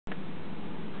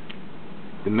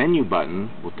The menu button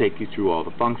will take you through all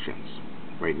the functions.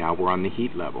 Right now we're on the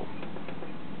heat level.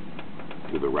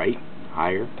 To the right,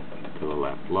 higher. To the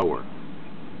left, lower.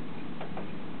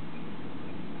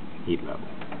 Heat level.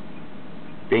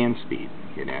 Fan speed.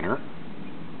 Hit enter.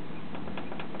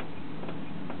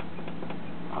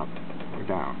 Up or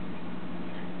down.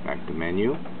 Back to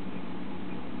menu.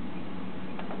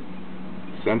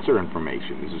 Sensor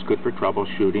information. This is good for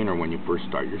troubleshooting or when you first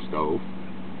start your stove.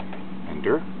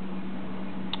 Enter.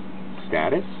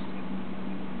 Status.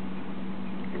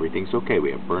 Everything's okay.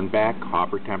 We have burn back,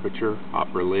 hopper temperature,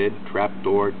 hopper lid, trap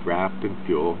door, draft and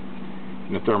fuel,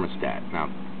 and the thermostat. Now,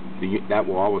 that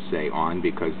will always say on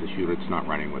because this unit's not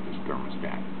running with this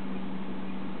thermostat.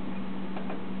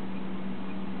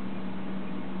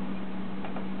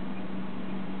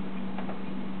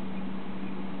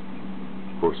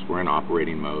 Of course, we're in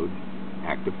operating mode.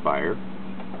 Active fire.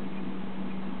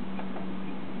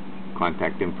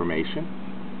 Contact information.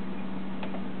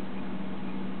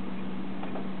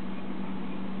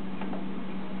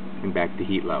 And back to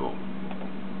heat level.